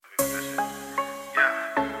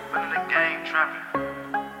trapping. You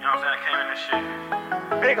know what I'm saying? I came in this shit.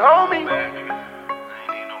 Big homie. Bad nigga. I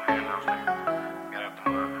ain't need no handouts, nigga. Got out the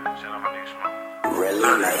mud, man. Shout out my nigga Smoke.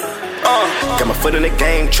 Got my foot in the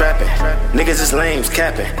game trapping. Niggas is lames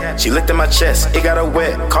capping. She licked in my chest, it got her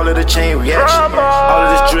wet. Call it a chain reaction. All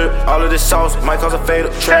of this drip, all of this sauce might cause a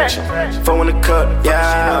fatal attraction. Four in the cup,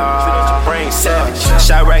 yeah. Brain savage.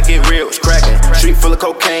 Shot rack get real, it's cracking. Street full of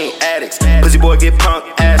cocaine addicts. Pussy boy get punk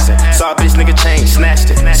assing. Saw a bitch nigga chain,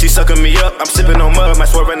 snatched it. She sucking me up, I'm sipping on mud. Might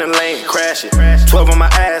swerve in the lane, crash it. 12 on my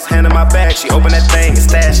ass, hand in my bag. She open that thing and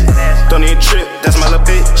stash it. Don't need a trip, that's my little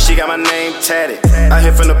bitch. She got my name tatted. I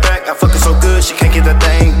hit from the back, I fuck her so good, she can't get that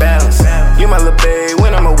thing balanced. You my little babe,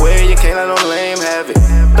 when I'm away, you can't let no lame have it.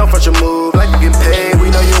 Don't front your move like you get paid, we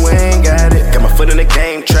know you ain't got it. Got my foot in the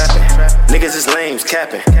game trapping. Niggas is lames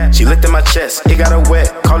capping. She licked in my chest, it got her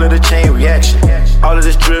wet. Call it a chain reaction. All of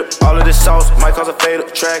this drip, all of this sauce might cause a fatal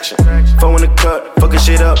attraction. Four in the cut, fucking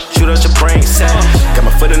shit up, shoot out your brain savage. Got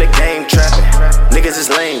my foot in the game trapping. Niggas is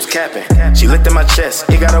lames capping. She licked in my chest,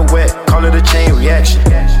 it got her wet. Call it a chain reaction.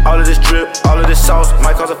 All of this drip, all of this sauce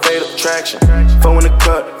might cause a fatal attraction. Four in the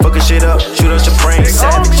cut, fucking shit up, shoot out your brain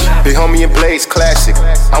savage. Big homie and Blaze classic.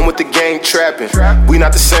 I'm with the gang trapping. We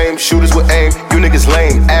not the same, shooters with aim. You niggas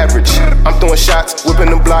lame, average. I'm throwing shots, whipping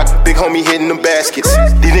them block. Big homie hitting them baskets.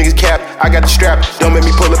 These niggas cap, I got the strap. Don't make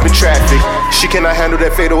me pull up in traffic. She cannot handle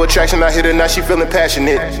that fatal attraction. I hit her, now she feeling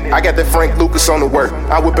passionate. I got that Frank Lucas on the work.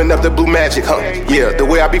 I whipping up the blue magic, huh? Yeah, the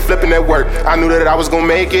way I be flipping that work. I knew that I was gonna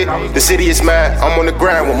make it. The city is mine, I'm on the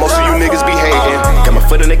grind when most of you niggas be hating. Got my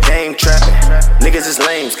foot in the game trapping. Niggas is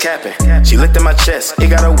lames capping. She licked in my chest, it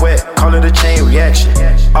got her wet. Call it a chain reaction.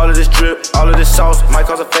 All of this drip, all of this sauce might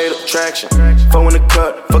cause a fatal attraction. Four in the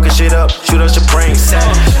cut, fucking shit up, shoot out your brain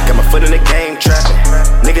savage. Got my foot in the game trapping.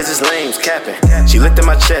 Niggas is lames capping. She licked in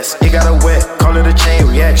my chest, it got her wet. Call it a chain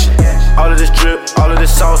reaction. All of this drip, all of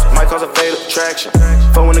this sauce might cause a fatal attraction.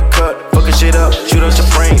 Four in the cut,